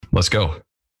Let's go.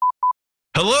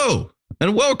 Hello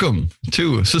and welcome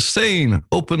to Sustain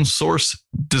Open Source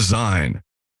Design.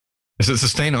 Is it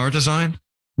Sustain Our Design?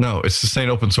 No, it's Sustain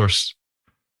Open Source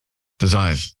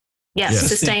Design. Yes,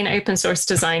 Sustain Open Source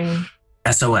Design.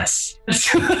 SOS.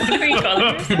 What do we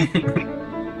call it?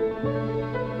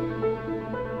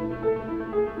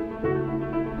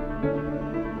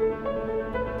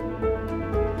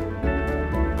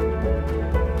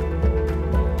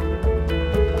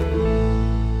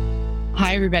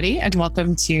 Hi, everybody, and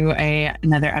welcome to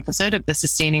another episode of the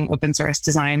Sustaining Open Source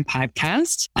Design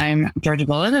podcast. I'm Georgia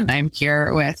Bullen, and I'm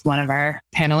here with one of our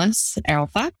panelists, Errol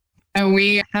Fox. And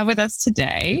we have with us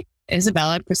today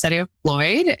Isabella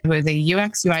Presidio-Floyd, who is a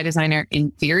UX UI designer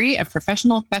in theory, a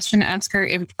professional question asker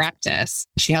in practice.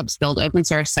 She helps build open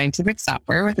source scientific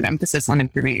software with an emphasis on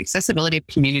improving accessibility of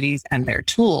communities and their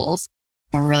tools.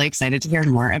 We're really excited to hear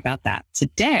more about that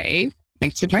today.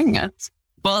 Thanks for joining us.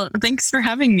 Well, thanks for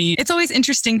having me. It's always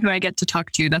interesting who I get to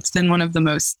talk to. That's been one of the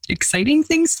most exciting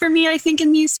things for me, I think,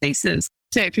 in these spaces.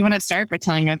 So if you want to start by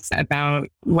telling us about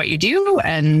what you do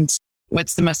and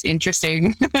what's the most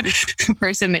interesting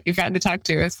person that you've had to talk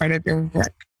to as part of your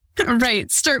work.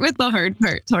 Right. Start with the hard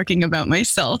part, talking about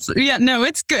myself. Yeah, no,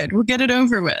 it's good. We'll get it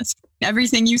over with.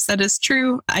 Everything you said is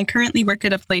true. I currently work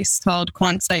at a place called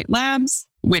Quantsite Labs,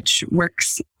 which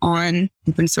works on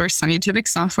open source scientific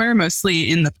software,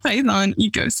 mostly in the Python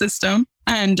ecosystem.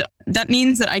 And that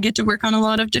means that I get to work on a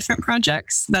lot of different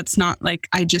projects. That's not like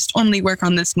I just only work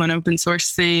on this one open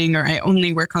source thing, or I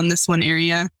only work on this one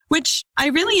area, which I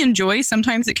really enjoy.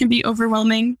 Sometimes it can be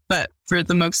overwhelming, but for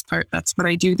the most part, that's what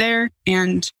I do there.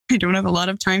 And I don't have a lot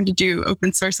of time to do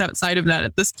open source outside of that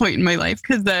at this point in my life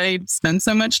because I spend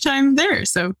so much time there.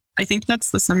 So I think that's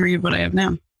the summary of what I have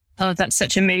now. Oh, that's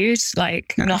such a mood,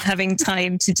 like not having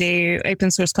time to do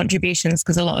open source contributions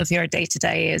because a lot of your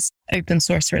day-to-day is open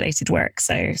source related work.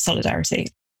 So solidarity.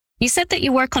 You said that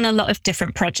you work on a lot of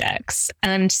different projects,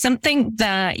 and something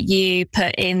that you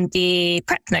put in the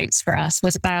prep notes for us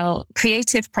was about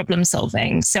creative problem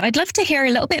solving. So I'd love to hear a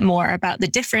little bit more about the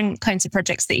different kinds of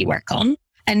projects that you work on,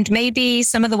 and maybe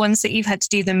some of the ones that you've had to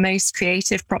do the most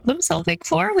creative problem solving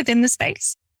for within the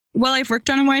space. Well, I've worked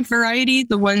on a wide variety.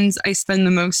 The ones I spend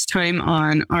the most time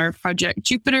on are Project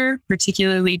Jupyter,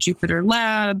 particularly Jupyter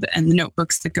Lab and the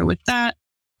notebooks that go with that.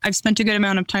 I've spent a good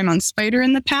amount of time on Spider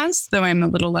in the past, though I'm a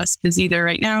little less busy there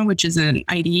right now, which is an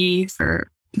IDE for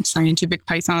scientific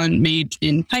Python made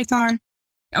in Python.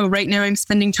 Oh, right now I'm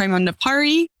spending time on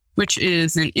Napari, which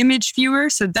is an image viewer.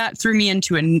 So that threw me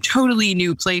into a totally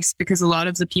new place because a lot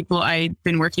of the people I'd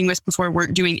been working with before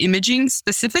weren't doing imaging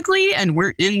specifically and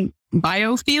weren't in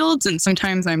biofields. And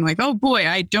sometimes I'm like, oh boy,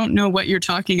 I don't know what you're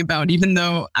talking about, even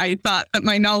though I thought that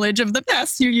my knowledge of the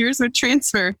past few years would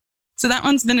transfer. So that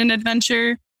one's been an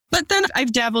adventure. But then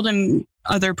I've dabbled in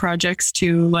other projects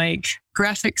too, like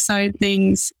graphic side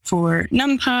things for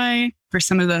NumPy, for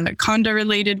some of the Conda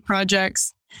related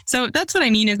projects. So that's what I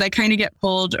mean is I kind of get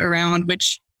pulled around,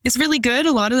 which is really good.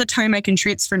 A lot of the time I can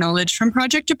transfer knowledge from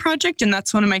project to project. And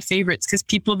that's one of my favorites because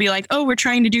people will be like, oh, we're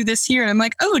trying to do this here. And I'm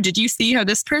like, oh, did you see how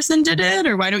this person did it?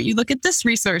 Or why don't you look at this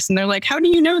resource? And they're like, how do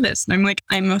you know this? And I'm like,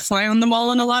 I'm a fly on the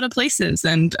wall in a lot of places.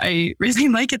 And I really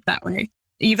like it that way.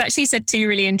 You've actually said two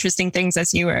really interesting things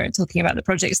as you were talking about the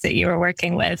projects that you were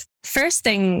working with. First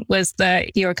thing was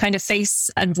that your kind of face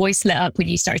and voice lit up when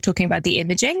you started talking about the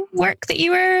imaging work that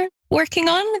you were working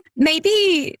on.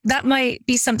 Maybe that might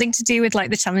be something to do with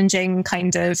like the challenging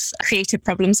kind of creative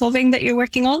problem solving that you're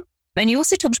working on. And you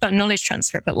also talked about knowledge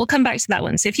transfer, but we'll come back to that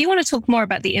one. So if you want to talk more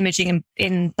about the imaging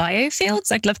in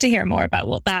biofields, I'd love to hear more about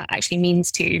what that actually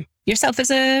means to yourself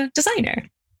as a designer.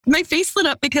 My face lit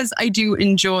up because I do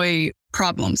enjoy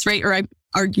problems, right? Or I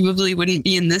arguably wouldn't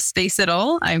be in this space at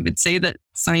all. I would say that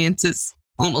science is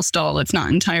almost all, if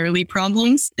not entirely,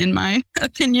 problems, in my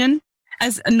opinion,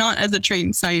 not as a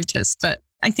trained scientist. But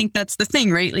I think that's the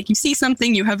thing, right? Like you see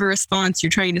something, you have a response,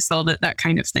 you're trying to solve it, that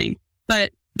kind of thing.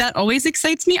 But that always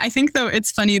excites me. I think, though,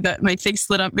 it's funny that my face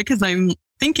lit up because I'm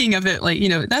thinking of it like,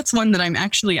 that's one that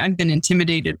I've been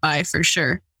intimidated by for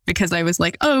sure. Because I was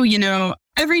like, oh,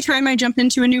 every time I jump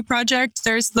into a new project,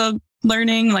 there's the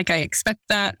learning, like I expect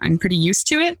that. I'm pretty used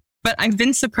to it. But I've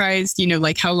been surprised,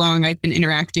 like how long I've been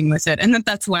interacting with it and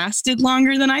that's lasted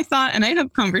longer than I thought. And I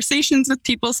have conversations with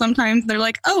people sometimes. They're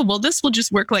like, oh, well, this will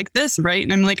just work like this, right?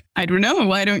 And I'm like, I don't know.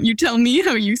 Why don't you tell me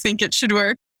how you think it should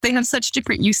work? They have such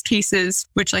different use cases,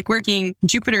 which like working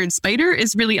Jupyter and Spider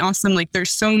is really awesome. Like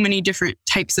there's so many different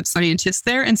types of scientists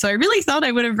there. And so I really thought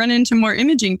I would have run into more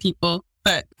imaging people,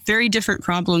 but very different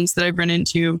problems that I've run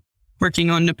into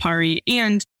working on Napari.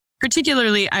 And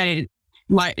particularly,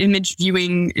 image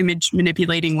viewing, image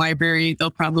manipulating library,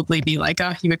 they'll probably be like,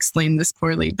 oh, you explained this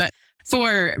poorly. But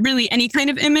for really any kind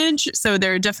of image, so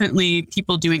there are definitely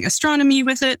people doing astronomy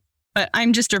with it, but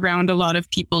I'm just around a lot of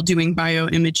people doing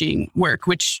bioimaging work,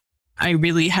 which I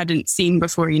really hadn't seen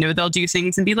before. You know, they'll do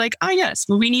things and be like, oh yes,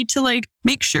 well, we need to like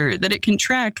make sure that it can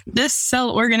track this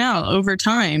cell organelle over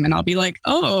time. And I'll be like,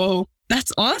 oh,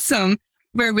 that's awesome.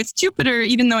 Where with Jupyter,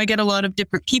 even though I get a lot of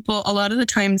different people, a lot of the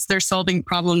times they're solving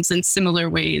problems in similar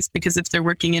ways, because if they're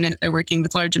working in it, they're working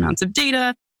with large amounts of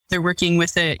data. They're working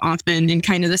with it often in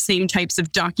kind of the same types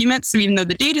of documents. So even though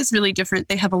the data is really different,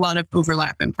 they have a lot of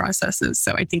overlap in processes.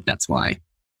 So I think that's why.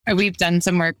 We've done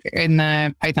some work in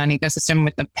the Python ecosystem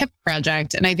with the PIP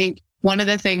project. And I think one of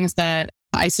the things that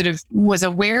I sort of was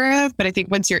aware of, but I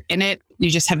think once you're in it, you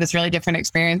just have this really different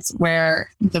experience where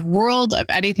the world of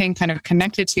anything kind of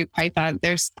connected to Python,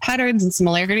 there's patterns and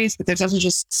similarities, but there's also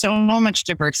just so much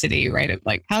diversity, right? Of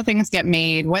like how things get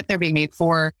made, what they're being made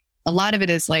for. A lot of it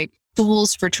is like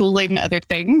tools for tooling other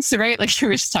things, right? Like you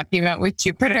were just talking about with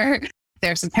Jupyter.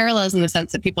 There's some parallels in the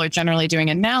sense that people are generally doing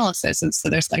analysis. And so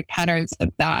there's like patterns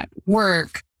of that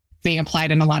work being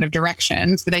applied in a lot of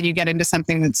directions. But then you get into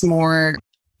something that's more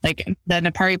like the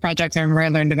Napari project I remember I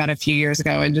learned about a few years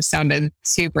ago and just sounded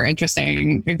super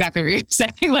interesting. Exactly what you're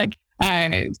saying, like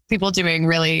people doing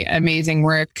really amazing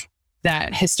work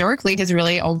that historically has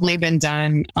really only been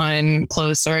done on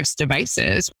closed source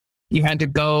devices. You had to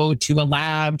go to a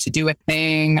lab to do a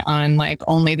thing on like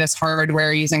only this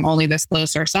hardware using only this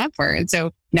closed source software. And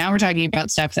so now we're talking about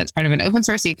stuff that's part of an open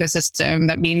source ecosystem.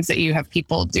 That means that you have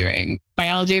people doing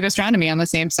biology and astronomy on the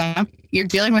same stuff. You're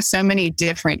dealing with so many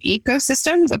different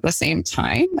ecosystems at the same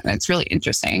time. And it's really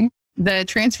interesting. The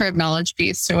transfer of knowledge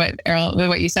piece to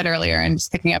what you said earlier, and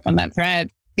just picking up on that thread,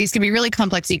 these can be really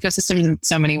complex ecosystems in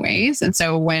so many ways. And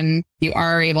so when you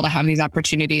are able to have these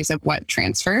opportunities of what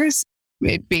transfers,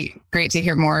 it'd be great to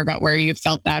hear more about where you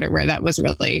felt that, or where that was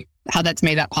really, how that's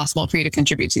made that possible for you to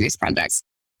contribute to these projects.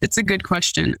 It's a good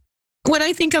question. What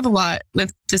I think of a lot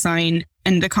with design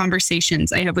and the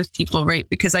conversations I have with people, right?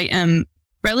 Because I am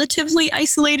relatively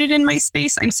isolated in my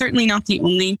space. I'm certainly not the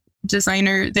only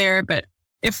designer there, but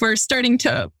if we're starting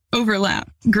to overlap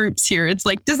groups here, it's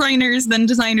like designers, then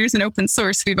designers and open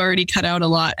source, we've already cut out a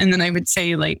lot. And then I would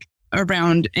say like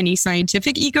around any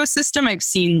scientific ecosystem, I've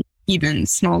seen even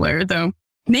smaller, though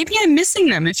maybe I'm missing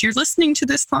them. If you're listening to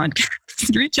this podcast,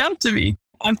 reach out to me.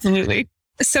 Absolutely.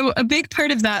 So a big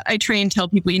part of that, I try and tell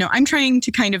people, you know, I'm trying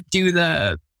to kind of do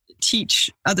the teach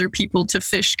other people to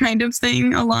fish kind of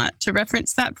thing a lot, to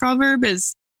reference that proverb,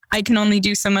 is I can only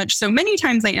do so much. So many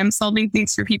times I am solving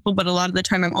things for people, but a lot of the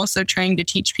time I'm also trying to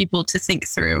teach people to think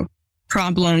through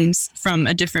problems from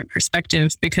a different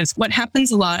perspective, because what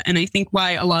happens a lot, and I think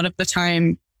why a lot of the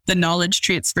time the knowledge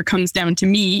transfer comes down to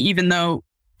me, even though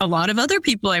a lot of other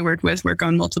people I work with work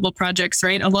on multiple projects,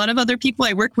 right? A lot of other people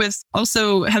I work with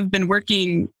also have been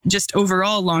working just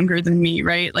overall longer than me,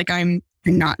 right? Like I'm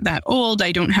not that old.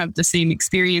 I don't have the same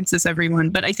experience as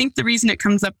everyone. But I think the reason it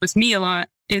comes up with me a lot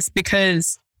is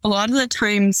because a lot of the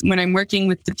times when I'm working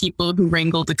with the people who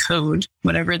wrangle the code,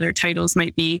 whatever their titles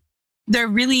might be, they're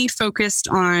really focused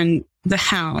on the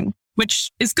how,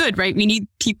 which is good, right? We need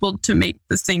people to make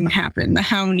the thing happen. The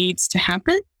how needs to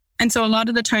happen. And so a lot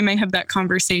of the time I have that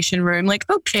conversation where I'm like,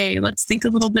 okay, let's think a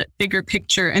little bit bigger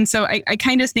picture. And so I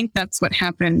kind of think that's what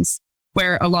happens,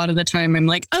 where a lot of the time I'm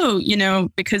like, oh, you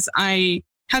know, because I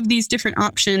have these different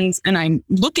options and I'm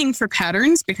looking for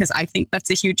patterns, because I think that's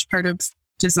a huge part of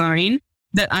design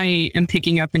that I am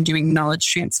picking up and doing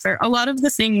knowledge transfer. A lot of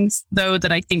the things, though,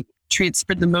 that I think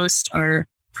transfer the most are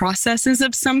processes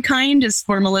of some kind, as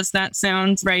formal as that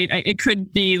sounds, right? It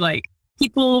could be like,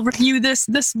 people review this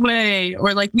way,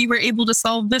 or like we were able to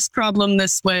solve this problem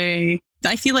this way.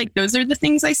 I feel like those are the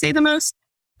things I say the most.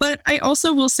 But I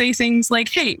also will say things like,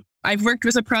 hey, I've worked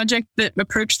with a project that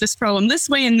approached this problem this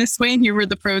way, and here were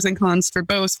the pros and cons for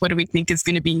both. What do we think is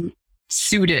going to be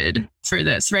suited for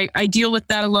this, right? I deal with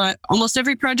that a lot. Almost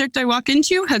every project I walk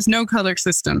into has no color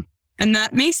system. And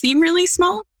that may seem really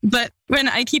small, but when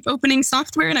I keep opening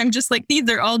software and I'm just like, these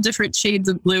are all different shades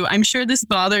of blue, I'm sure this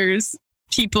bothers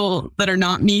people that are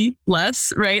not me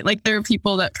less, right? Like there are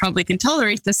people that probably can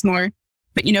tolerate this more,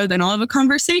 but you know, then I'll have a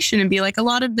conversation and be like, a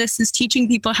lot of this is teaching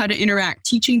people how to interact,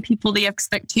 teaching people the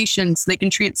expectations, they can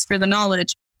transfer the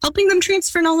knowledge, helping them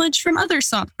transfer knowledge from other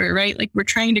software, right? Like we're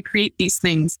trying to create these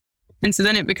things. And so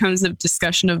then it becomes a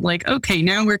discussion of like, okay,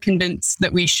 now we're convinced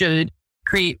that we should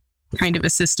create kind of a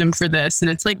system for this. And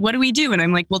it's like, what do we do? And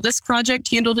I'm like, well, this project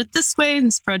handled it this way.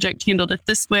 This project handled it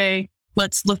this way.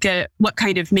 Let's look at what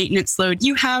kind of maintenance load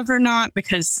you have or not,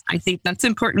 because I think that's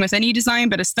important with any design,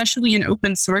 but especially in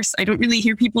open source. I don't really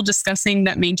hear people discussing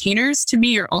that maintainers to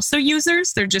me are also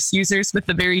users. They're just users with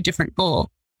a very different goal.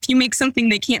 If you make something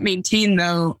they can't maintain,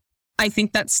 though, I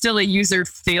think that's still a user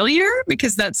failure,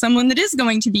 because that's someone that is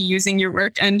going to be using your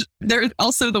work. And they're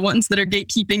also the ones that are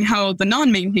gatekeeping how the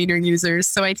non-maintainer users.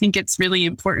 So I think it's really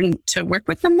important to work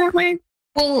with them that way.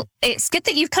 Well, it's good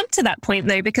that you've come to that point,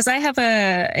 though, because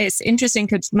it's interesting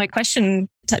because my question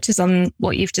touches on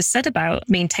what you've just said about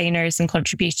maintainers and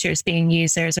contributors being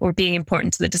users or being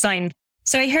important to the design.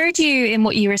 So I heard you in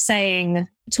what you were saying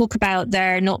talk about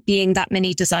there not being that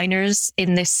many designers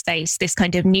in this space, this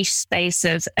kind of niche space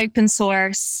of open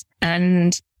source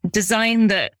and design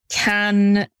that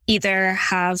can either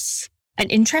have an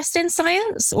interest in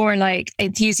science or like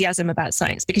enthusiasm about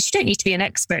science, because you don't need to be an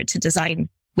expert to design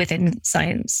within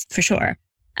science for sure.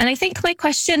 And I think my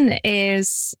question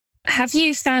is, have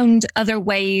you found other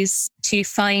ways to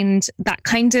find that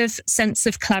kind of sense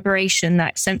of collaboration,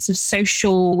 that sense of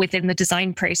social within the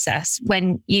design process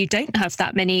when you don't have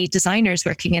that many designers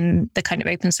working in the kind of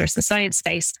open source and science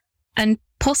space? And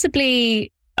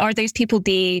possibly, are those people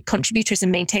the contributors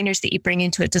and maintainers that you bring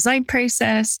into a design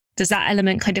process? Does that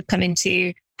element kind of come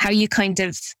into how you kind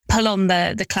of pull on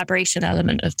the collaboration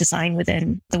element of design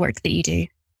within the work that you do?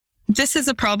 This is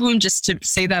a problem, just to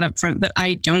say that up front, that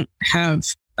I don't have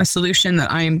a solution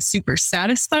that I am super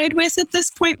satisfied with at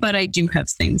this point, but I do have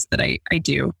things that I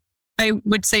do. I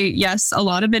would say, yes, a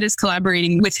lot of it is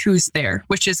collaborating with who's there,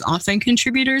 which is often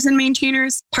contributors and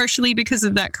maintainers, partially because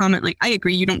of that comment. Like, I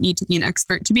agree, you don't need to be an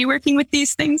expert to be working with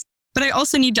these things, but I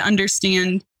also need to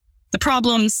understand the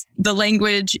problems, the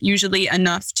language, usually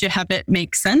enough to have it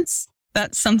make sense.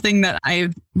 That's something that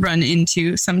I've run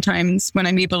into sometimes when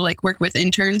I'm able to like work with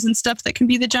interns and stuff. That can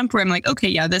be the jump where I'm like, okay,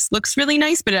 yeah, this looks really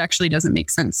nice, but it actually doesn't make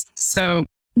sense. So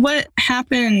what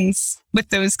happens with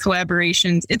those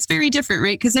collaborations? It's very different,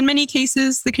 right? Because in many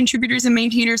cases, the contributors and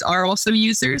maintainers are also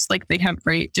users, like they have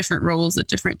different roles at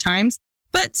different times.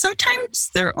 But sometimes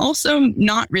they're also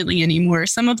not really anymore.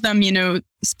 Some of them,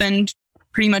 spend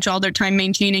pretty much all their time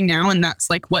maintaining now, and that's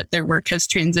like what their work has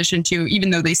transitioned to,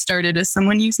 even though they started as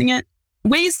someone using it.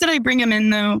 Ways that I bring them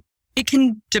in, though, it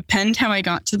can depend how I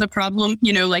got to the problem.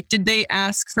 Like, did they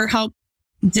ask for help?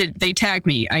 Did they tag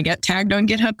me? I get tagged on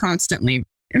GitHub constantly.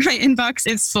 My inbox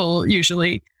is full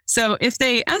usually. So if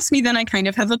they ask me, then I kind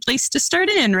of have a place to start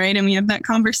in, right? And we have that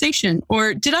conversation.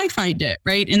 Or did I find it,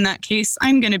 right? In that case,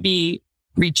 I'm going to be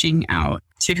reaching out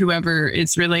to whoever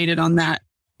is related on that.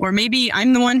 Or maybe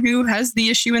I'm the one who has the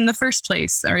issue in the first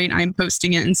place. All right, I'm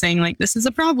posting it and saying like, this is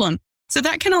a problem. So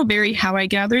that can all vary how I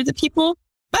gather the people.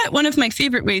 But one of my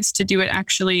favorite ways to do it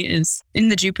actually is in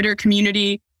the Jupyter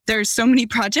community. There's so many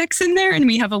projects in there, and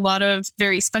we have a lot of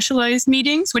very specialized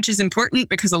meetings, which is important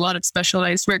because a lot of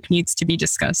specialized work needs to be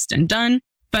discussed and done.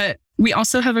 But we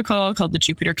also have a call called the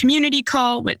Jupyter Community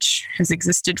Call, which has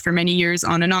existed for many years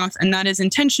on and off. And that is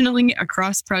intentionally a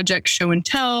cross-project show and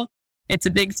tell. It's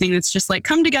a big thing that's just like,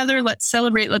 come together, let's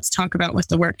celebrate, let's talk about what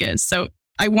the work is. So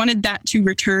I wanted that to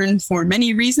return for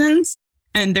many reasons.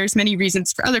 And there's many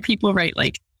reasons for other people, right?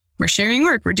 Like, we're sharing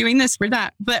work, we're doing this, we're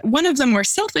that. But one of the more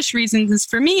selfish reasons is,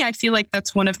 for me, I feel like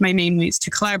that's one of my main ways to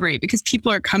collaborate, because people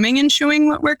are coming and showing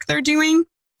what work they're doing.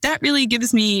 That really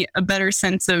gives me a better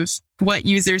sense of what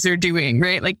users are doing,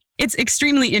 right? Like, it's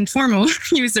extremely informal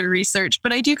user research,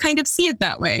 but I do kind of see it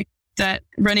that way, that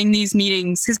running these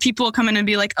meetings, because people will come in and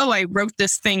be like, oh, I wrote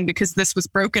this thing because this was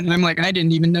broken. And I'm like, I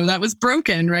didn't even know that was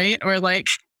broken, right? Or like,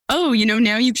 oh,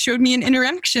 now you've showed me an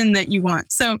interaction that you want.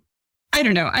 So I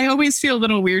don't know. I always feel a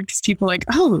little weird because people are like,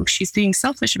 oh, she's being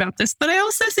selfish about this. But I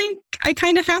also think I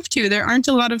kind of have to. There aren't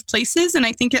a lot of places, and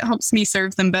I think it helps me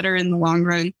serve them better in the long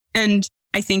run. And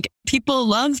I think people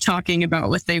love talking about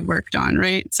what they've worked on,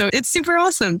 right? So it's super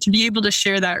awesome to be able to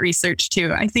share that research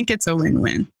too. I think it's a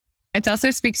win-win. It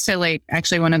also speaks to like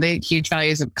actually one of the huge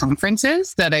values of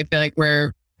conferences that I feel like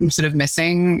we're sort of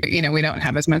missing. We don't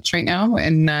have as much right now.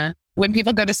 And when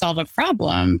people go to solve a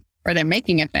problem or they're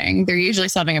making a thing, they're usually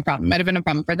solving a problem. It might have been a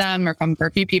problem for them or problem for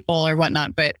a few people or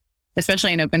whatnot. But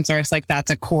especially in open source, like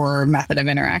that's a core method of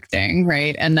interacting,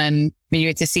 right? And then when you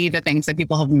get to see the things that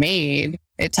people have made,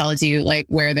 it tells you like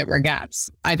where there were gaps.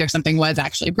 Either something was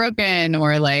actually broken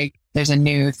or like there's a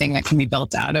new thing that can be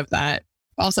built out of that.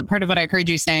 Also, part of what I heard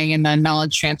you saying in the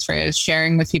knowledge transfer is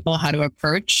sharing with people how to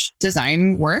approach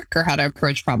design work or how to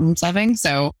approach problem solving.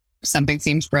 So something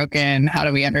seems broken. How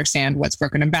do we understand what's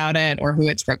broken about it or who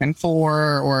it's broken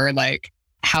for, or like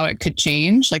how it could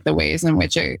change, like the ways in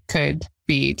which it could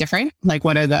be different? Like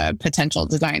what are the potential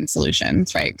design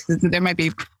solutions, right? Because there might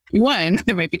be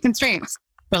constraints.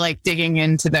 but like digging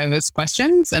into those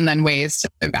questions and then ways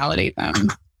to validate them.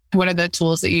 What are the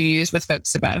tools that you use with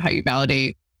folks about how you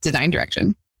validate design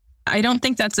direction? I don't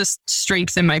think that's a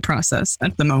strength in my process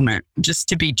at the moment, just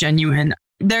to be genuine.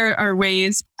 There are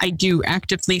ways I do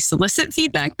actively solicit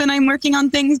feedback when I'm working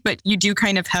on things, but you do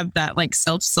kind of have that like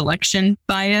self-selection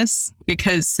bias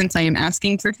because since I am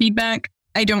asking for feedback,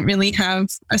 I don't really have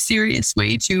a serious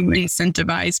way to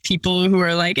incentivize people who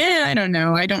are like, I don't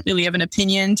know, I don't really have an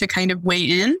opinion to kind of weigh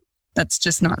in. That's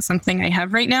just not something I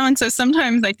have right now. And so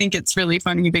sometimes I think it's really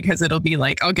funny because it'll be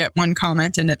like, I'll get one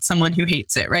comment and it's someone who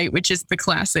hates it, right? Which is the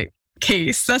classic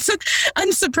case. That's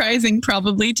unsurprising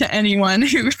probably to anyone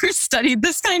who studied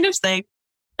this kind of thing.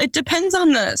 It depends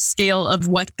on the scale of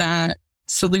what that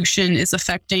solution is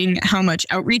affecting, how much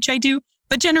outreach I do.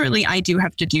 But generally, I do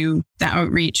have to do the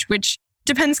outreach, which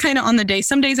depends kind of on the day.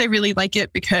 Some days I really like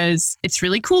it because it's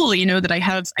really cool, that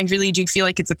I really do feel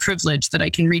like it's a privilege that I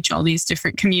can reach all these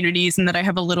different communities and that I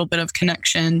have a little bit of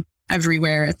connection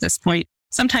everywhere at this point.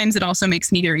 Sometimes it also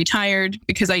makes me very tired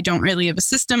because I don't really have a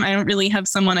system. I don't really have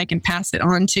someone I can pass it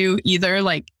on to either.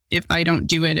 Like if I don't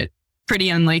do it, it's pretty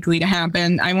unlikely to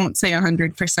happen. I won't say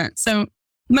 100%. So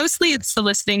mostly it's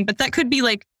soliciting, but that could be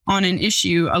like on an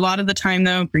issue. A lot of the time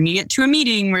though, bringing it to a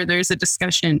meeting where there's a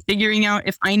discussion, figuring out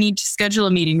if I need to schedule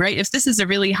a meeting, right? If this is a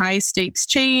really high stakes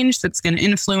change that's going to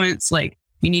influence, like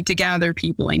we need to gather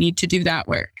people, I need to do that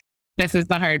work. This is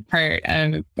the hard part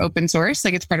of open source.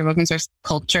 Like it's part of open source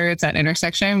culture. It's that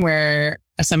intersection where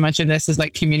so much of this is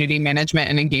like community management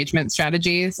and engagement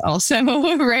strategies also,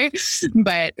 right?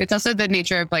 But it's also the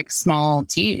nature of like small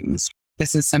teams.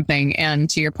 This is something, and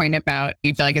to your point about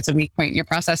you feel like it's a weak point in your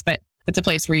process, but it's a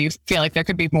place where you feel like there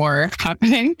could be more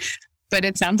happening. But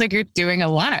it sounds like you're doing a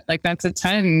lot. Like that's a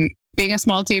ton. Being a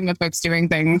small team of folks doing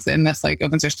things in this like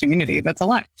open source community, that's a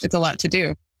lot. It's a lot to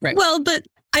do. Right. Well, but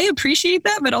I appreciate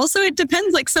that, but also it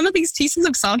depends. Like some of these pieces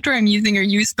of software I'm using are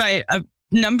used by a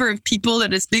number of people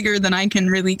that is bigger than I can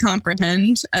really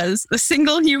comprehend as a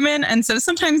single human. And so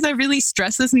sometimes that really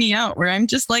stresses me out where I'm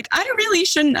just like, I really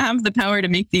shouldn't have the power to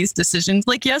make these decisions.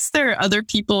 Like, yes, there are other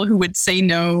people who would say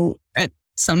no at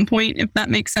some point, if that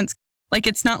makes sense. Like,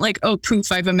 it's not like, oh,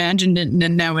 poof, I've imagined it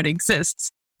and now it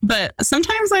exists. But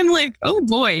sometimes I'm like, oh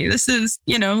boy, this is,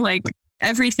 like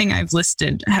everything I've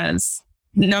listed has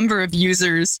number of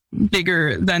users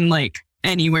bigger than like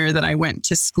anywhere that I went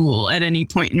to school at any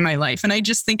point in my life. And I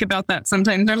just think about that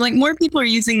sometimes. I'm like, more people are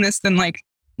using this than like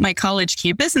my college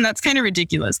campus. And that's kind of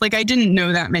ridiculous. Like I didn't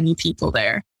know that many people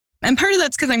there. And part of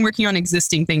that's because I'm working on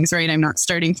existing things, right? I'm not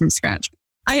starting from scratch.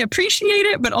 I appreciate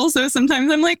it, but also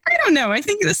sometimes I'm like, I don't know. I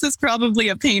think this is probably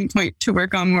a pain point to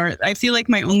work on more. I feel like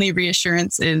my only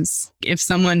reassurance is if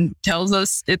someone tells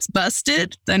us it's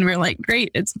busted, then we're like, great,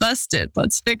 it's busted.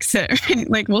 Let's fix it.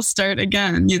 Like we'll start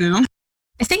again,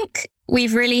 I think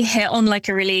we've really hit on like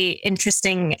a really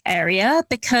interesting area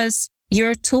because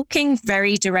you're talking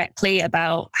very directly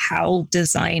about how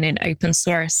design in open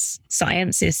source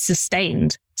science is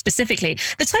sustained. Specifically,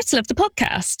 the title of the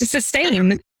podcast is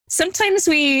Sustain. Sometimes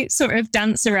we sort of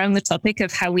dance around the topic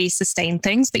of how we sustain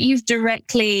things, but you've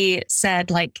directly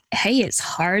said like, hey, it's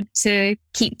hard to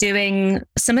keep doing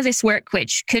some of this work,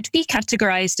 which could be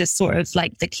categorized as sort of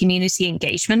like the community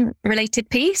engagement related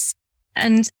piece.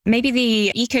 And maybe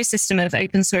the ecosystem of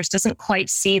open source doesn't quite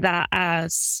see that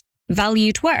as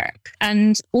valued work.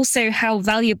 And also how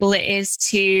valuable it is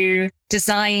to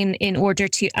design in order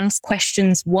to ask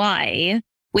questions why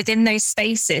within those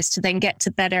spaces to then get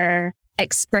to better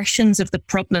expressions of the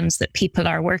problems that people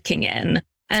are working in.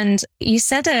 And you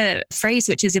said a phrase,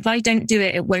 which is, if I don't do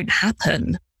it, it won't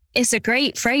happen. It's a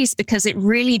great phrase because it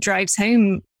really drives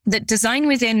home that design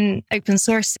within open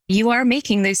source, you are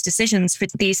making those decisions for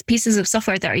these pieces of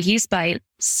software that are used by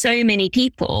so many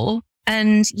people.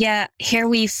 And yet here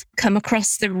we've come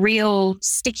across the real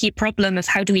sticky problem of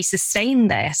how do we sustain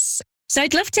this? So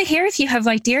I'd love to hear if you have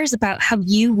ideas about how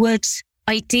you would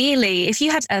ideally, if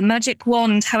you had a magic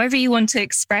wand, however you want to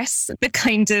express the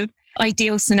kind of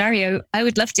ideal scenario, I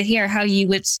would love to hear how you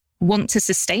would want to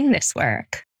sustain this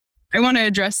work. I want to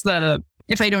address the,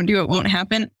 if I don't do it, won't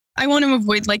happen. I want to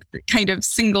avoid like the kind of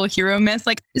single hero myth.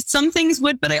 Like some things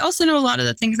would, but I also know a lot of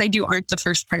the things I do aren't the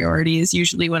first priority is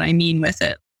usually what I mean with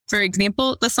it. For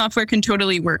example, the software can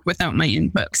totally work without my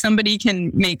input. Somebody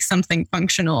can make something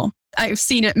functional. I've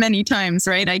seen it many times,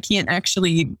 right? I can't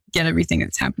actually get everything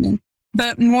that's happening.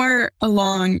 But more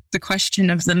along the question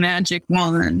of the magic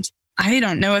wand, I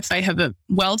don't know if I have a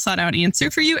well thought out answer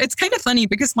for you. It's kind of funny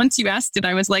because once you asked it,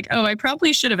 I was like, oh, I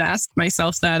probably should have asked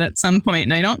myself that at some point.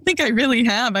 And I don't think I really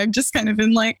have. I've just kind of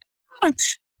been like, oh.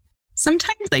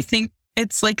 Sometimes I think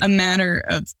it's like a matter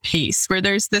of pace where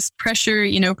there's this pressure,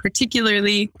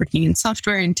 particularly working in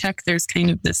software and tech, there's kind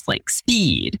of this like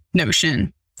speed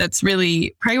notion that's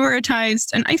really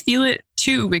prioritized. And I feel it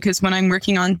too, because when I'm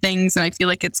working on things and I feel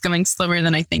like it's going slower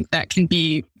than I think, that can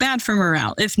be bad for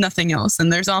morale, if nothing else.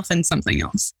 And there's often something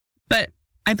else. But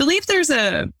I believe there's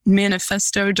a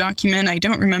manifesto document, I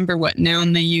don't remember what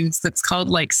noun they use, that's called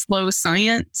like slow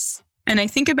science. And I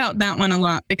think about that one a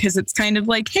lot because it's kind of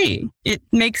like, hey, it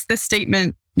makes the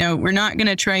statement, no, we're not going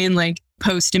to try and like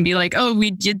post and be like, oh,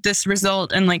 we did this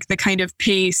result, and like the kind of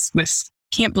pace with,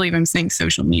 can't believe I'm saying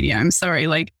social media. I'm sorry.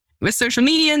 Like with social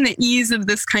media and the ease of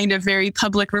this kind of very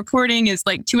public reporting is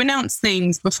like to announce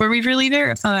things before we've really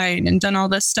verified and done all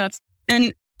this stuff.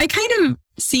 And I kind of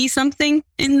see something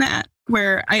in that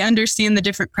where I understand the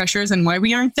different pressures and why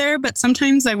we aren't there. But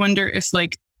sometimes I wonder if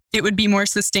like it would be more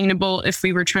sustainable if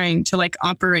we were trying to like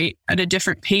operate at a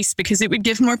different pace, because it would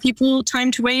give more people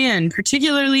time to weigh in,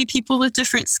 particularly people with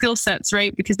different skill sets,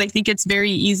 right? Because I think it's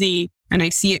very easy, and I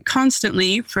see it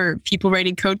constantly for people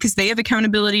writing code because they have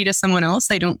accountability to someone else.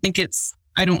 I don't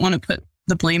want to put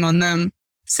the blame on them.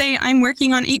 Say I'm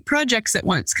working on 8 projects at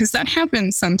once, because that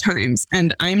happens sometimes,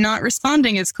 and I'm not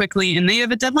responding as quickly and they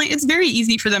have a deadline. It's very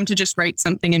easy for them to just write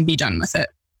something and be done with it.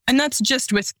 And that's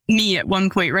just with me at one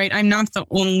point, right? I'm not the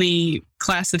only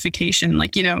classification.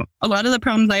 Like, a lot of the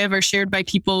problems I have are shared by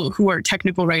people who are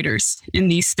technical writers in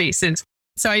these spaces.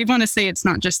 So I want to say it's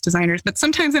not just designers, but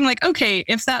sometimes I'm like, okay,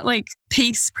 if that like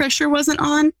pace pressure wasn't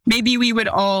on, maybe we would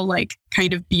all like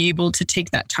kind of be able to take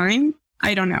that time.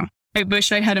 I don't know. I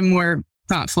wish I had a more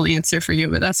thoughtful answer for you,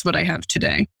 but that's what I have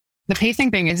today. The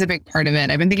pacing thing is a big part of it.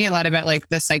 I've been thinking a lot about like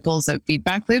the cycles of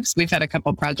feedback loops. We've had a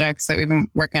couple projects that we've been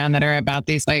working on that are about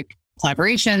these like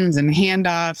collaborations and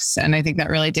handoffs. And I think that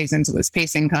really digs into this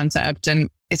pacing concept. And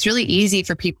it's really easy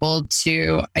for people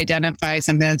to identify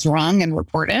something that's wrong and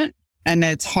report it. And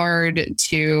it's hard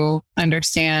to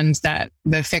understand that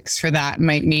the fix for that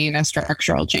might mean a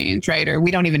structural change, right? Or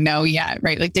we don't even know yet,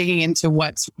 right? Like digging into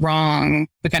what's wrong,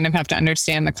 we kind of have to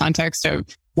understand the context of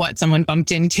what someone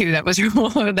bumped into that was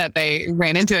wrong, that they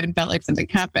ran into it and felt like something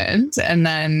happened. And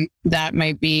then that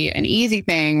might be an easy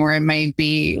thing, or it might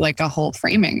be like a whole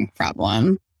framing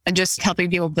problem. And just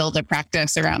helping people build a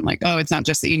practice around like, oh, it's not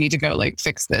just that you need to go like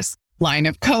fix this line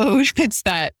of code. It's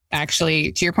that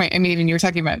actually, to your point, I mean, even you were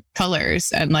talking about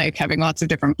colors and like having lots of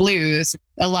different blues.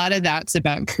 A lot of that's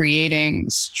about creating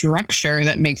structure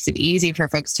that makes it easy for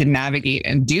folks to navigate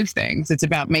and do things. It's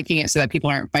about making it so that people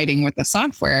aren't fighting with the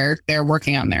software. They're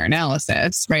working on their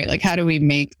analysis, right? Like, how do we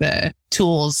make the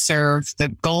tools serve the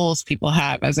goals people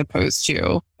have, as opposed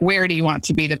to where do you want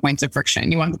to be the points of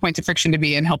friction? You want the points of friction to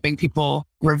be in helping people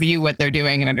review what they're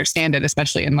doing and understand it,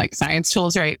 especially in like science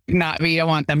tools, right? We don't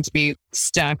want them to be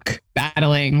stuck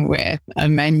battling with a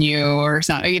menu or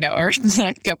something, or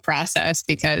like a process,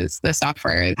 because the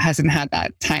software hasn't had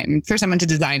that time for someone to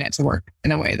design it to work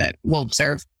in a way that will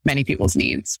serve many people's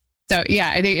needs. So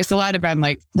yeah, I think it's a lot about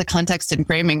like the context and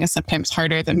framing is sometimes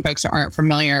harder than folks who aren't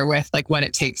familiar with like what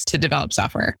it takes to develop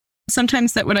software.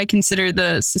 Sometimes that what I consider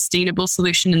the sustainable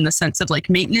solution in the sense of like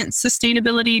maintenance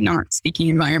sustainability, not speaking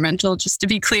environmental, just to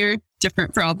be clear,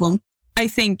 different problem. I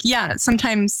think, yeah,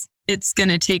 sometimes it's going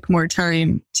to take more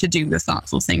time to do the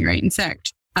thoughtful thing, right? In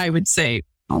fact, I would say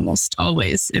almost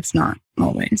always, if not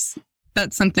always.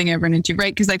 That's something I run into,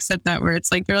 right? Because I've said that where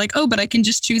it's like, they're like, oh, but I can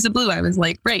just choose a blue. I was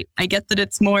like, right, I get that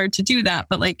it's more to do that.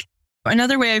 But like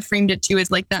another way I framed it too is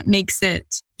like that makes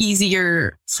it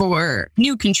easier for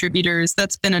new contributors.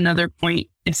 That's been another point.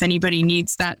 If anybody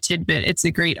needs that tidbit, it's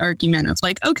a great argument of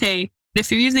like, okay,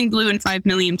 if you're using blue in 5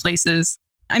 million places,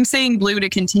 I'm saying blue to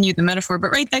continue the metaphor,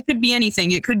 but right, that could be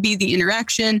anything. It could be the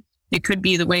interaction. It could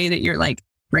be the way that you're like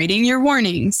writing your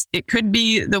warnings. It could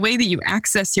be the way that you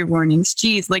access your warnings.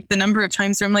 Geez, like the number of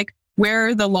times where I'm like, where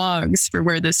are the logs for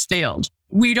where this failed?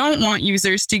 We don't want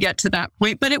users to get to that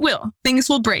point, but it will. Things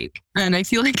will break. And I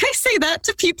feel like I say that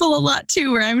to people a lot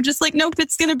too, where I'm just like, nope,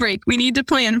 it's going to break. We need to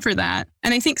plan for that.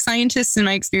 And I think scientists in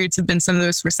my experience have been some of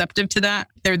those receptive to that.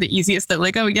 They're the easiest that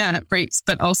like, oh yeah, it breaks.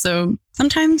 But also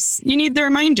sometimes you need the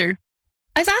reminder.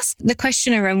 I've asked the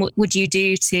question around what would you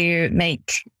do to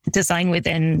make design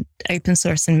within open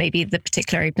source and maybe the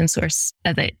particular open source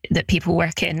that people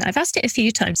work in. I've asked it a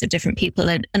few times of different people,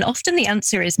 and often the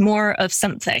answer is more of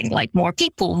something, like more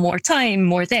people, more time,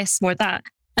 more this, more that.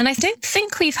 And I don't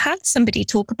think we've had somebody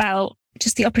talk about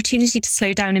just the opportunity to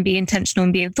slow down and be intentional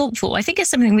and be thoughtful. I think it's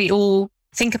something we all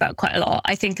think about quite a lot.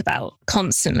 I think about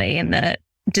constantly in the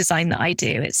design that I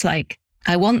do. It's like,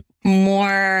 I want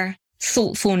more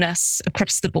thoughtfulness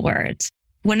across the board.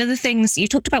 one of the things you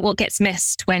talked about, what gets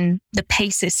missed when the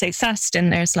pace is so fast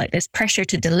and there's like this pressure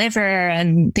to deliver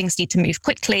and things need to move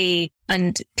quickly,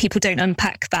 and people don't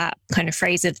unpack that kind of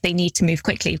phrase of they need to move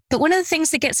quickly. But one of the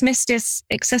things that gets missed is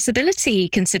accessibility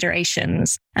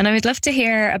considerations. And I would love to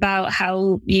hear about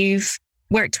how you've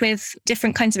worked with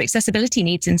different kinds of accessibility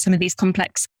needs in some of these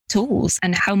complex tools,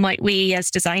 and how might we as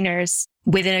designers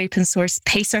within open source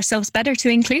pace ourselves better to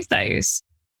include those?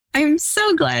 I'm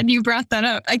so glad you brought that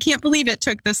up. I can't believe it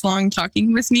took this long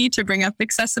talking with me to bring up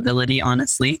accessibility,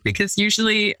 honestly, because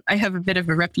usually I have a bit of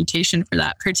a reputation for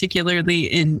that, particularly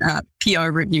in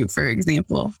PR review, for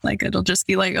example. Like it'll just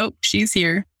be like, oh, she's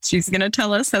here. She's going to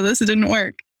tell us how this didn't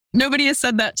work. Nobody has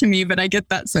said that to me, but I get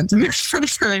that sentiment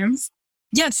sometimes.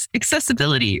 Yes,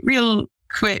 accessibility, real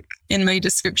quick in my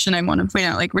description, I want to point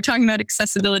out, like we're talking about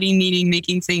accessibility meaning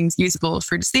making things usable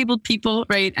for disabled people,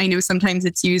 right? I know sometimes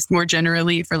it's used more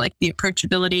generally for like the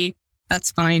approachability.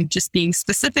 That's fine. Just being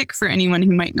specific for anyone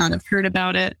who might not have heard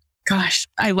about it. Gosh,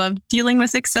 I love dealing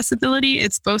with accessibility.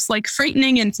 It's both like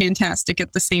frightening and fantastic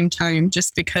at the same time,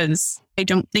 just because I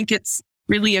don't think it's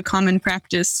really a common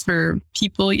practice for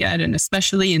people yet, and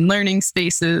especially in learning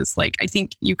spaces. Like I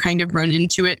think you kind of run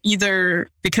into it either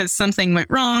because something went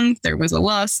wrong, there was a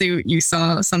lawsuit, you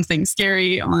saw something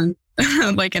scary on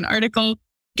like an article.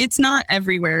 It's not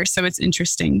everywhere, so it's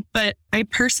interesting. But I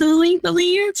personally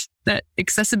believe that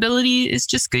accessibility is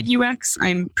just good UX.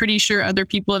 I'm pretty sure other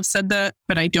people have said that,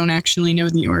 but I don't actually know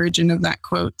the origin of that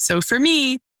quote. So for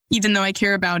me, even though I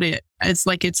care about it as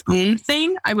like its own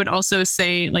thing, I would also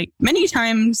say like many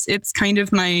times it's kind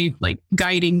of my like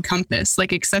guiding compass.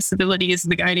 Like accessibility is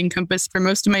the guiding compass for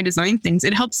most of my design things.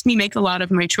 It helps me make a lot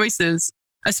of my choices,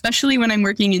 especially when I'm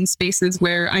working in spaces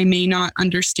where I may not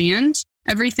understand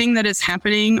everything that is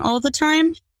happening all the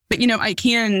time. But, you know, I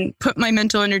can put my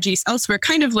mental energies elsewhere,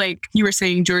 kind of like you were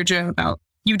saying, Georgia, about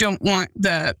you don't want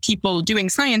the people doing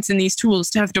science in these tools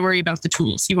to have to worry about the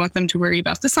tools. You want them to worry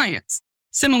about the science.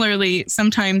 Similarly,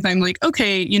 sometimes I'm like,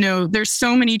 okay, you know, there's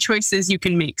so many choices you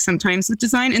can make sometimes with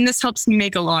design, and this helps me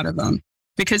make a lot of them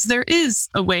because there is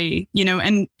a way, you know,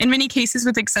 and in many cases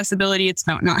with accessibility, it's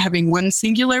about not having one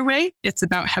singular way. It's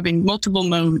about having multiple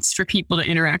modes for people to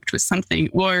interact with something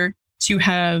or to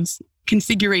have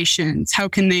configurations. How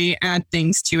can they add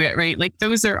things to it, right? Like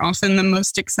those are often the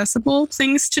most accessible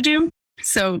things to do.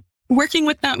 So working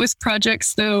with that with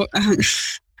projects, though,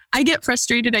 I get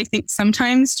frustrated, I think,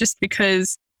 sometimes just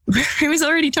because I was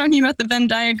already talking about the Venn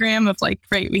diagram of like,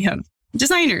 right, we have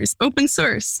designers, open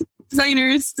source,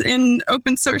 designers in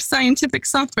open source scientific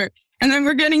software. And then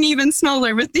we're getting even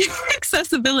smaller with the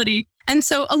accessibility. And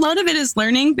so a lot of it is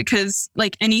learning because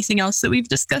like anything else that we've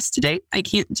discussed today, I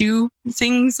can't do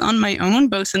things on my own,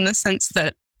 both in the sense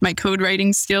that my code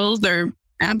writing skills are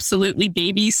absolutely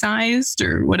baby sized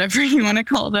or whatever you want to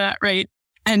call that, right?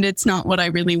 And it's not what I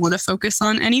really want to focus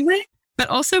on anyway, but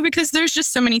also because there's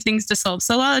just so many things to solve.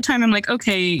 So a lot of the time I'm like,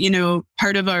 okay, you know,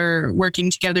 part of our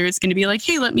working together is going to be like,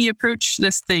 hey, let me approach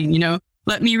this thing, you know,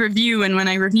 let me review. And when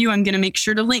I review, I'm going to make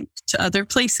sure to link to other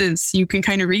places. So you can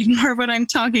kind of read more what I'm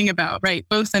talking about, right?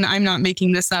 Both, and I'm not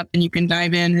making this up, and you can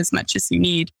dive in as much as you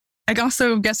need. I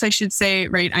also guess I should say,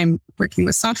 right, I'm working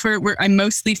with software where I'm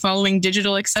mostly following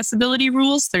digital accessibility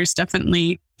rules. There's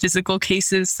definitely physical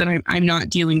cases that I'm not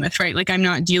dealing with, right? Like I'm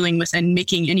not dealing with and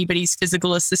making anybody's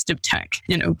physical assistive tech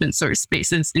in open source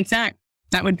spaces. In fact,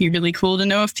 that would be really cool to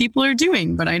know if people are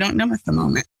doing, but I don't know at the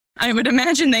moment. I would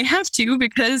imagine they have to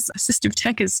because assistive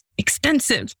tech is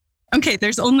expensive. Okay,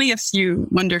 there's only a few.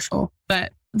 Wonderful.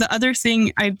 But the other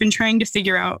thing I've been trying to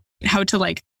figure out how to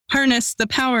like harness the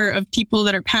power of people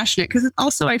that are passionate, because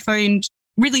also I find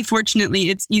really fortunately,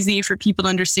 it's easy for people to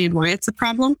understand why it's a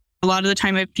problem. A lot of the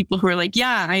time I have people who are like,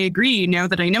 yeah, I agree now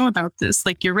that I know about this,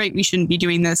 like, you're right, we shouldn't be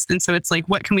doing this. And so it's like,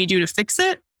 what can we do to fix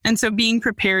it? And so being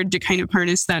prepared to kind of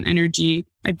harness that energy,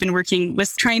 I've been working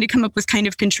with trying to come up with kind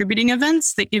of contributing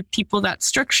events that give people that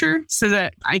structure so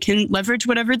that I can leverage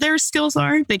whatever their skills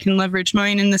are. They can leverage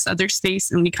mine in this other space.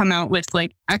 And we come out with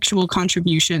like actual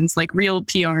contributions, like real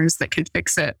PRs that can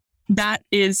fix it. That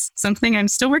is something I'm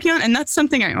still working on. And that's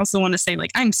something I also want to say,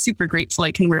 like, I'm super grateful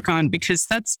I can work on because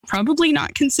that's probably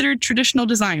not considered traditional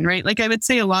design, right? Like I would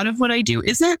say a lot of what I do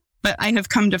isn't, but I have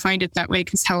come to find it that way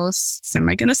because how else am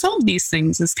I going to solve these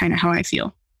things is kind of how I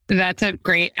feel. That's a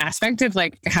great aspect of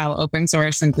like how open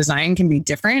source and design can be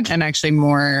different and actually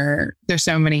more, there's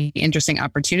so many interesting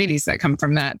opportunities that come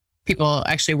from that. People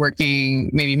actually working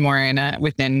maybe more in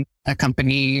within a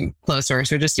company closed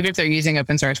source, or just even if they're using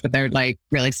open source, but they're like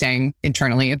really staying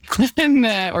internally in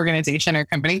the organization or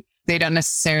company, they don't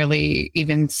necessarily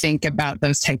even think about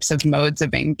those types of modes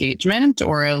of engagement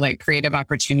or like creative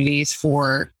opportunities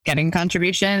for getting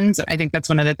contributions. I think that's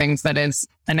one of the things that is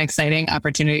an exciting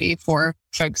opportunity for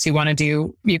folks who want to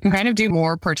do. You can kind of do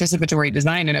more participatory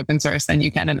design in open source than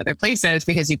you can in other places,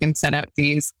 because you can set up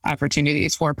these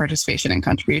opportunities for participation and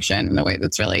contribution in a way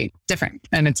that's really different.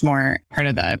 And it's more part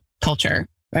of the culture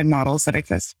and models that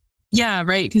exist. Yeah,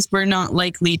 right. Because we're not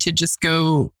likely to just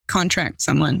go contract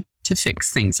someone to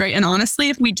fix things, right? And honestly,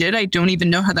 if we did, I don't even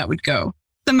know how that would go.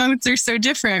 The modes are so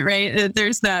different, right?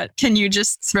 There's that, can you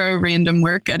just throw random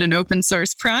work at an open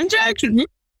source project?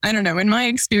 I don't know. In my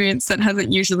experience, that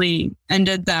hasn't usually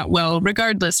ended that well,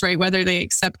 regardless, right? Whether they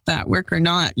accept that work or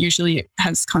not, usually it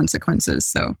has consequences.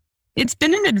 So it's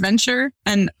been an adventure,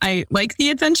 and I like the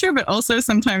adventure, but also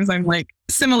sometimes I'm like,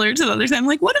 similar to the others, I'm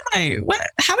like,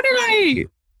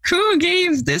 who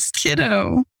gave this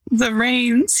kiddo the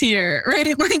reins here,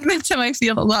 right? Like that's how I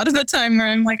feel a lot of the time, where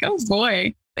I'm like, oh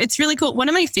boy, it's really cool. One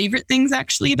of my favorite things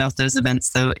actually about those events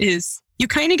though, is you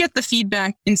kind of get the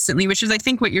feedback instantly, which is I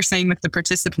think what you're saying with the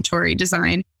participatory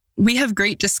design. We have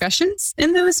great discussions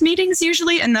in those meetings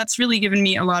usually, and that's really given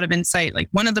me a lot of insight. Like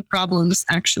one of the problems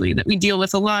actually that we deal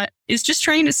with a lot is just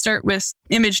trying to start with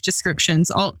image descriptions,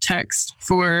 alt text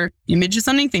for images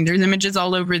on anything. There's images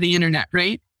all over the internet,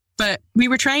 right? But we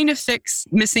were trying to fix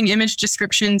missing image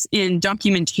descriptions in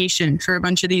documentation for a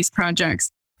bunch of these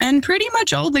projects. And pretty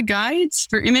much all the guides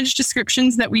for image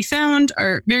descriptions that we found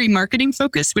are very marketing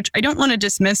focused, which I don't want to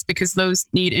dismiss because those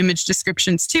need image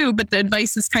descriptions too. But the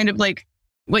advice is kind of like,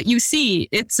 what you see,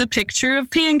 it's a picture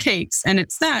of pancakes and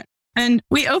it's that. And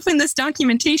we open this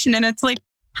documentation and it's like,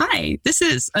 hi, this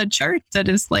is a chart that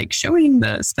is like showing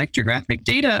the spectrographic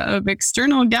data of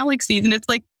external galaxies. And it's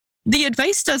like, the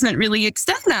advice doesn't really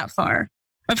extend that far.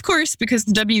 Of course, because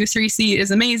the W3C is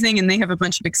amazing and they have a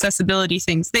bunch of accessibility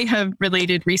things. They have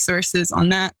related resources on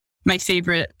that. My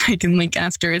favorite I can link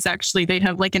after is actually they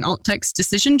have like an alt text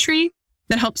decision tree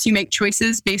that helps you make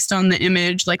choices based on the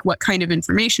image, like what kind of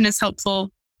information is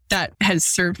helpful. That has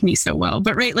served me so well.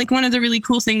 But right, like one of the really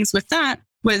cool things with that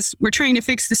was we're trying to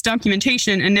fix this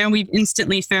documentation. And now we've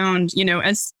instantly found,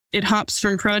 as it hops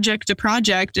from project to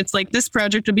project, it's like this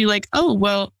project will be like, oh,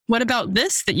 well, what about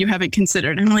this that you haven't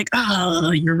considered? And I'm like,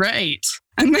 oh, you're right.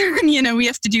 And then, we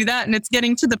have to do that. And it's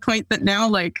getting to the point that now,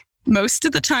 like most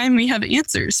of the time we have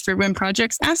answers for when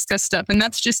projects ask us stuff. And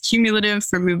that's just cumulative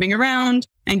for moving around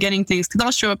and getting things. Cause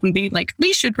I'll show up and be like,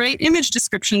 we should write image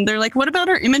description. They're like, what about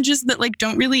our images that like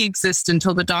don't really exist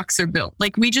until the docs are built?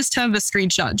 Like we just have a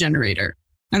screenshot generator.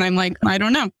 And I'm like, I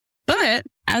don't know. But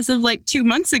as of like 2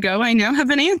 months ago, I now have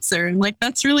an answer. And like,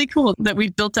 that's really cool that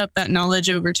we've built up that knowledge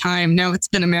over time. Now it's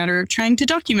been a matter of trying to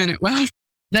document it well.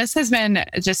 This has been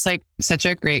just like such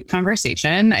a great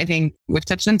conversation. I think we've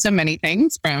touched on so many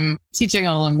things, from teaching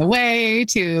along the way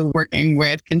to working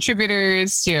with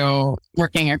contributors to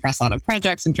working across a lot of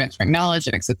projects and transferring knowledge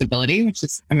and accessibility, which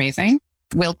is amazing.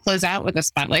 We'll close out with a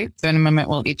spotlight. So in a moment,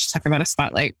 we'll each talk about a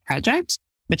spotlight project,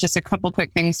 but just a couple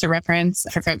quick things to reference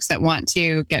for folks that want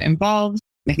to get involved.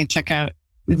 They can check out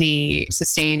the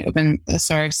Sustain Open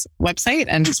Source website,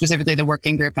 and specifically the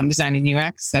working group on design and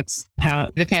UX. That's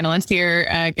how the panelists here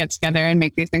get together and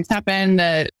make these things happen.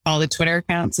 All the Twitter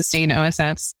accounts, Sustain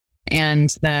OSS, and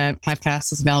the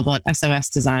podcast is available at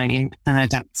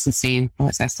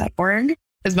sos.sustainoss.org.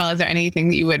 As well, is there anything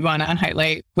that you would want to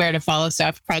highlight, where to follow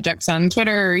stuff, projects on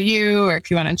Twitter or you, or if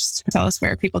you want to just tell us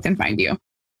where people can find you?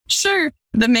 Sure.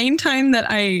 The main time that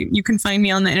you can find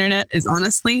me on the internet is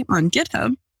honestly on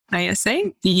GitHub.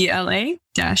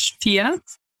 ISA-DELA-PF.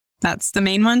 That's the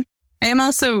main one. I am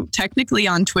also technically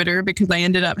on Twitter because I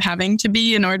ended up having to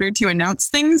be in order to announce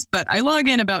things, but I log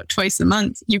in about twice a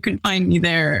month. You can find me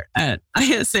there at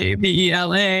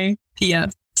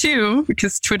ISA-DELA-PF2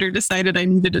 because Twitter decided I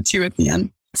needed a 2 at the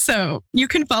end. So you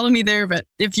can follow me there, but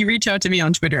if you reach out to me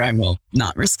on Twitter, I will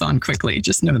not respond quickly.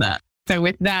 Just know that. So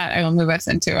with that, I will move us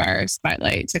into our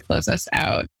spotlight to close us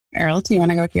out. Errol, do you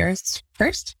want to go with yours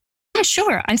first? Yeah,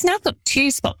 sure. I've now got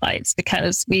 2 spotlights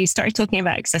because we started talking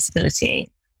about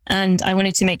accessibility, and I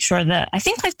wanted to make sure that, I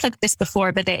think I've plugged this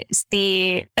before, but it's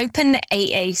the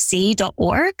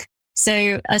openaac.org.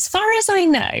 So as far as I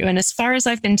know, and as far as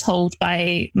I've been told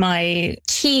by my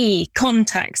key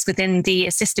contacts within the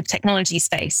assistive technology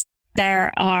space,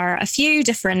 there are a few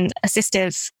different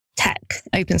assistive tech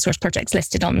open source projects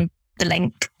listed on the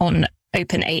link on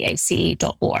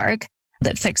openaac.org.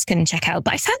 that folks can check out.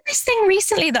 But I found this thing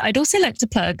recently that I'd also like to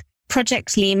plug,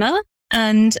 Project Lima.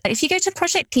 And if you go to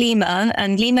Project Lima,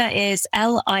 and Lima is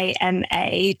lima.co,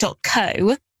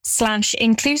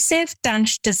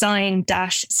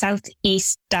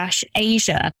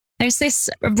 inclusive-design-Southeast-Asia. There's this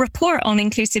report on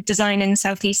inclusive design in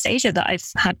Southeast Asia that I've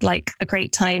had like a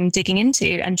great time digging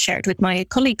into and shared with my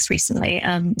colleagues recently.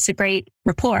 It's a great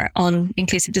report on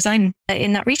inclusive design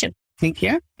in that region. Thank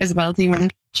you. Isabel, do you want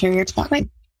to share your spotlight?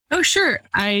 Oh, sure.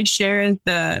 I share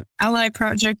the Ally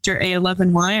Project, or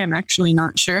A11Y. I'm actually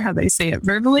not sure how they say it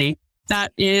verbally.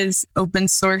 That is open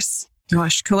source,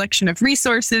 collection of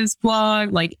resources,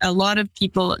 blog, like a lot of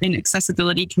people in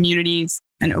accessibility communities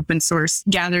and open source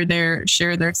gather there,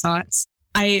 share their thoughts.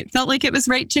 I felt like it was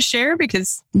right to share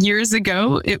because years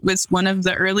ago, it was one of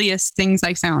the earliest things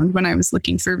I found when I was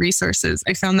looking for resources.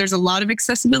 I found there's a lot of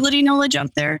accessibility knowledge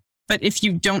out there, but if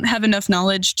you don't have enough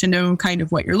knowledge to know kind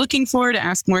of what you're looking for, to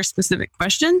ask more specific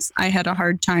questions, I had a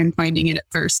hard time finding it at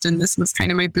first. And this was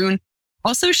kind of my boon.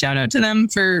 Also, shout out to them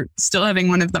for still having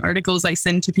one of the articles I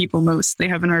send to people most. They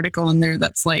have an article in there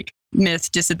that's like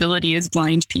myth, disability is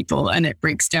blind people. And it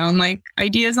breaks down like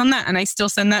ideas on that. And I still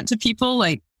send that to people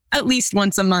like at least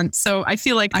once a month. So I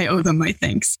feel like I owe them my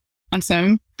thanks.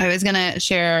 Awesome. I was going to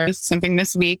share something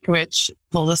this week, which,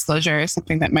 full disclosure, is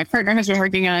something that my partner has been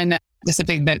working on. Just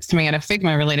something that's coming out of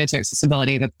Figma related to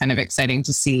accessibility that's kind of exciting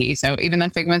to see. So even though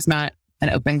Figma's not an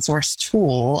open source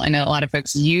tool, I know a lot of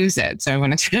folks use it. So I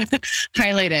wanted to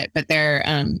highlight it, but they're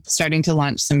starting to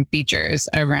launch some features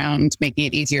around making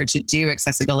it easier to do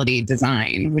accessibility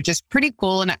design, which is pretty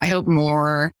cool. And I hope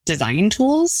more design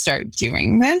tools start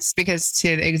doing this, because to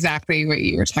exactly what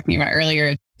you were talking about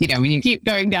earlier, you know, when you keep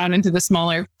going down into the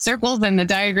smaller circles in the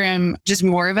diagram, just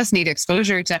more of us need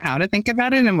exposure to how to think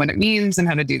about it and what it means and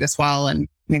how to do this well. And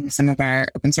maybe some of our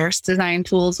open source design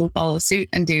tools will follow suit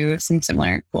and do some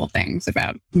similar cool things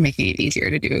about making it easier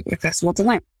to do accessible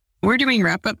design. We're doing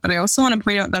wrap up, but I also want to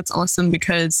point out that's awesome,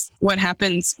 because what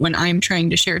happens when I'm trying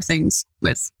to share things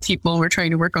with people, we're trying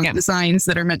to work on designs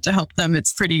that are meant to help them.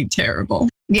 It's pretty terrible.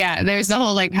 Yeah, there's the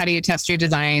whole like, how do you test your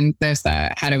design? There's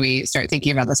the, how do we start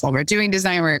thinking about this while we're doing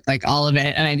design work, like all of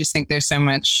it. And I just think there's so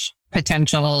much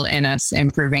potential in us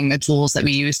improving the tools that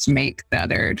we use to make the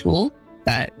other tool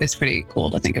that is pretty cool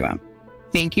to think about.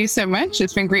 Thank you so much.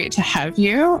 It's been great to have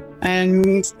you.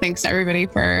 And thanks to everybody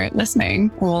for listening.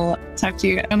 We'll talk to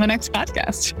you on the next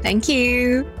podcast. Thank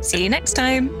you. See you next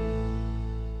time.